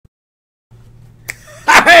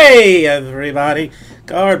Hey, everybody.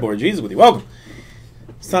 Cardboard Jesus with you. Welcome.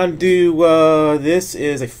 It's time to do, this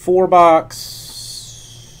is a four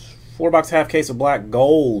box half case of black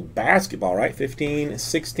gold basketball, right? 15,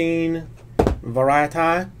 16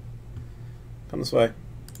 variety. Come this way.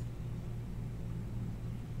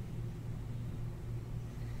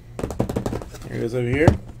 Here it is over here.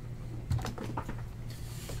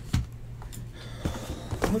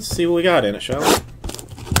 Let's see what we got in it, shall we?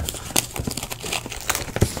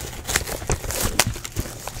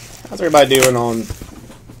 How's everybody doing on,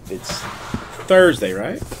 it's Thursday,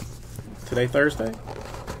 right? Today, Thursday?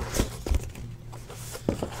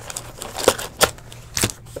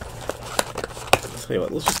 I'll tell you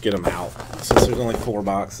what, let's just get them out, since there's only 4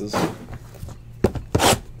 boxes.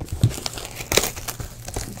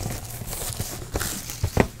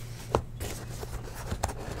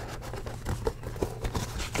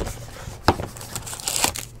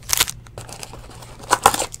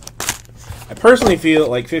 I personally feel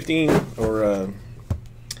like 15 or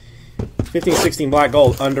 15, 16 black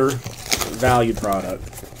gold undervalued product.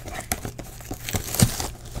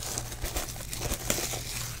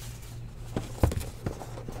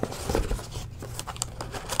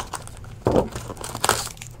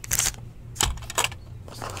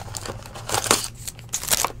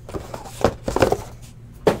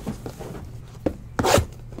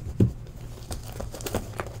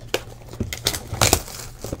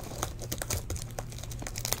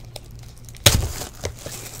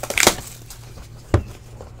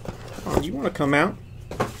 You want to come out?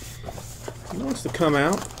 He wants to come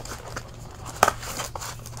out.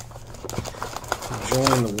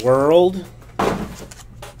 Join the world.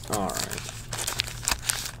 Alright.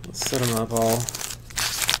 Let's set them up all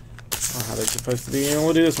how they're supposed to be. And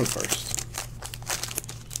we'll do this one first.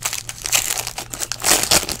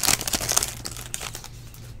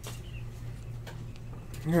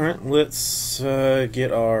 Alright, let's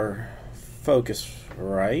get our focus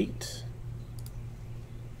right.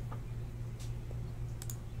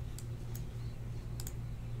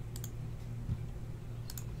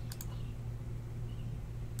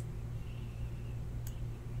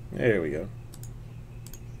 There we go.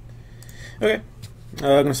 Okay, I'm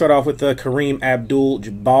going to start off with Kareem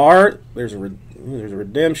Abdul-Jabbar. There's a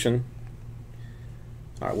redemption.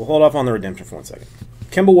 All right, we'll hold off on the redemption for 1 second.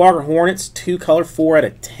 Kemba Walker Hornets, 2-color, 4 out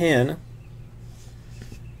of 10.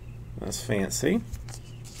 That's fancy.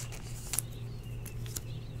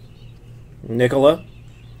 Nicola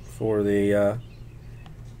for the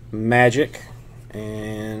Magic,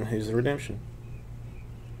 and who's the redemption?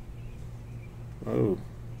 Oh.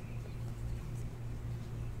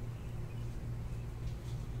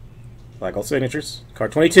 Black gold signatures.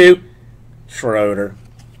 Card 22. Schroeder.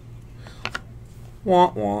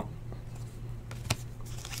 Womp womp.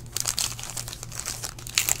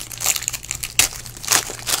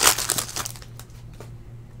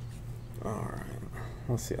 Alright.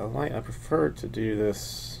 Let's see. I prefer to do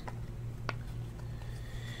this.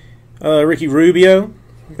 Ricky Rubio,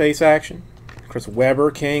 base action. Chris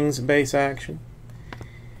Webber, Kings, base action.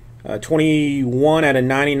 21 out of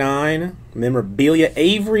 99. Memorabilia.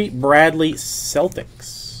 Avery Bradley,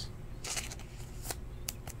 Celtics.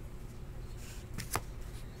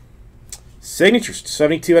 Signatures.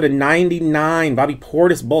 72 out of 99. Bobby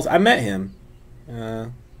Portis, Bulls. I met him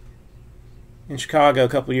in Chicago a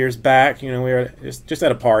couple years back. You know, we were just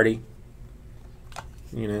at a party.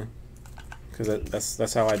 You know, because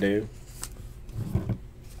that's how I do.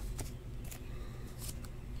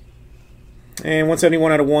 And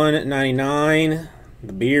 171 out of 199.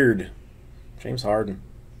 The beard. James Harden.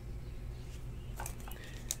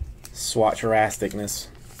 Swatcherasticness.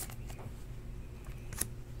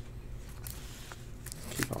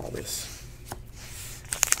 Keep all this.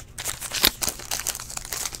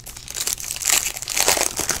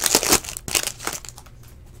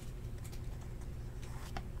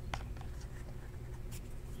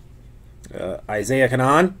 Isaiah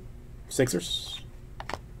Canaan, Sixers.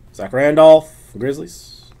 Zach Randolph,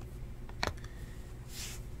 Grizzlies.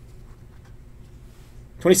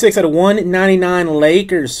 26 out of 199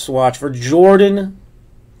 Lakers swatch for Jordan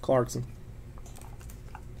Clarkson.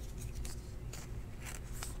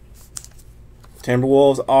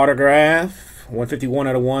 Timberwolves autograph. 151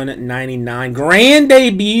 out of 199. Grand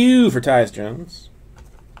debut for Tyus Jones.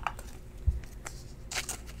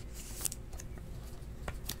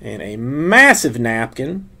 And a massive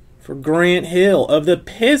napkin for Grant Hill of the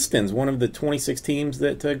Pistons, one of the 26 teams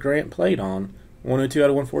that Grant played on. 102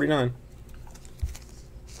 out of 149.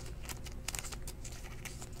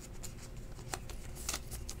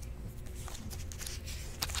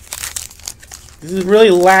 This is really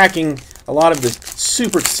lacking a lot of the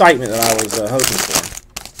super excitement that I was hoping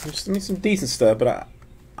for. Just give me some decent stuff, but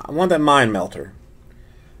I want that Mind Melter.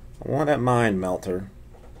 I want that Mind Melter.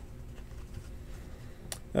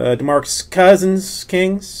 DeMarcus Cousins,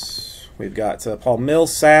 Kings. We've got Paul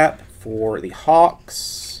Millsap for the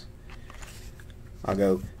Hawks. I'll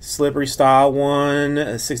go Slippery Style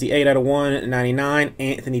 1, 68 out of 199.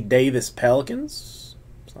 Anthony Davis, Pelicans.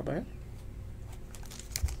 It's not bad.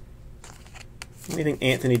 Anything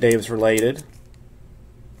Anthony Davis related.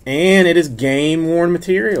 And it is game-worn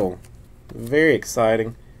material. Very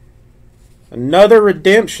exciting. Another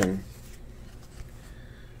redemption.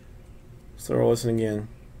 So we're listening again.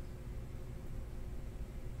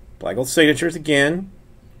 Black Gold signatures again.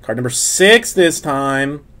 Card number 6 this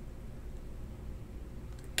time.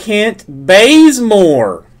 Kent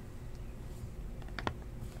Bazemore.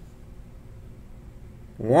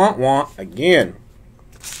 Want again.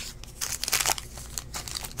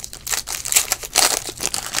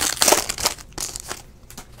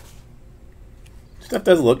 Stuff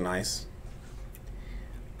does look nice.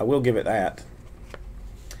 I will give it that.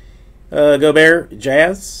 Gobert,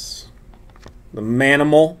 Jazz. The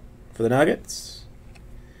Manimal for the Nuggets.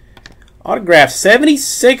 Autograph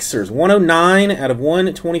 76ers, 109 out of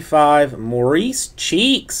 125. Maurice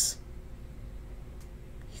Cheeks.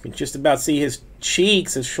 You can just about see his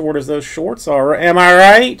cheeks as short as those shorts are. Am I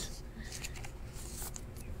right?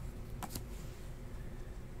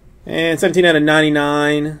 And 17 out of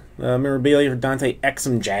 99. Memorabilia for Dante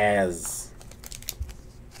Exum Jazz.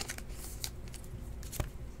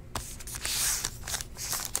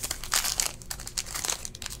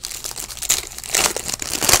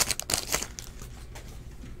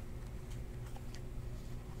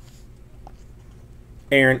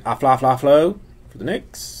 Aaron Aflaflaflo for the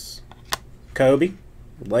Knicks. Kobe,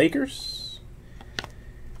 Lakers.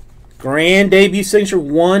 Grand debut signature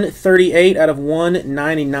 138 out of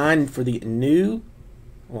 199 for the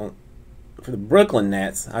for the Brooklyn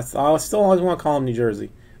Nets. I still always want to call them New Jersey.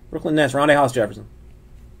 Brooklyn Nets, Rondae Hollis-Jefferson.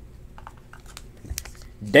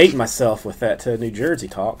 Date myself with that New Jersey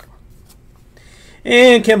talk.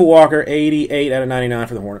 And Kemba Walker, 88 out of 99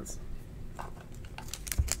 for the Hornets.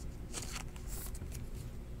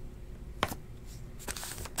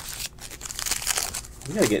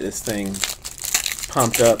 We gotta get this thing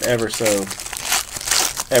pumped up ever so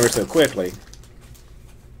quickly.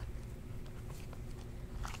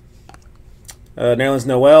 Nerlens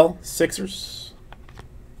Noel, Sixers.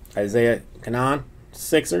 Isaiah Canaan,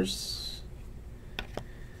 Sixers.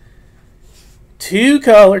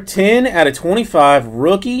 2-color, 10 out of 25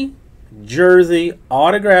 rookie jersey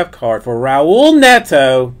autograph card for Raul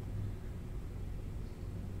Neto.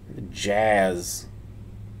 The Jazz.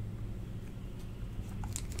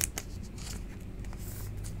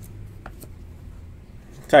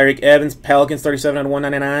 Tyreke Evans, Pelicans, 37 out of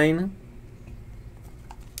 199.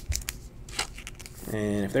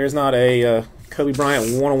 And if there's not a Kobe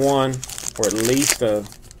Bryant 101, or at least a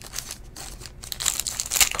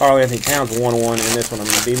Karl Anthony Towns 101 in this one, I'm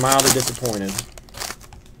going to be mildly disappointed.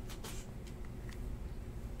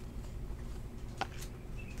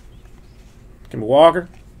 Kemba Walker.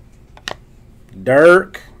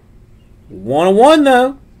 Dirk. 101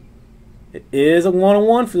 though. It is a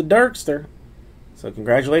 101 for the Dirkster. So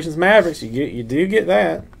congratulations, Mavericks. You do get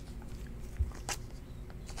that.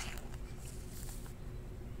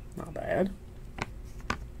 Not bad.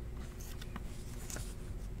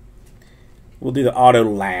 We'll do the auto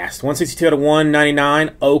last. 162 out of 199.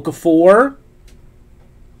 Okafor.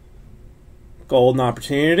 Golden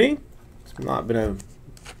opportunity. It's not been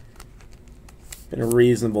a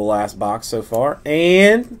reasonable last box so far.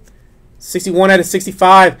 And 61 out of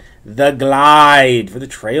 65. The Glide for the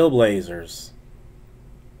Trailblazers.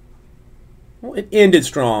 Well, it ended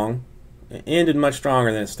strong. It ended much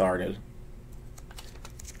stronger than it started.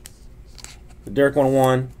 The Dirk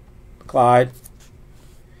 101. Clyde.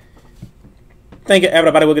 Thank you,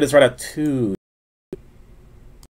 everybody. We'll get this right out 2.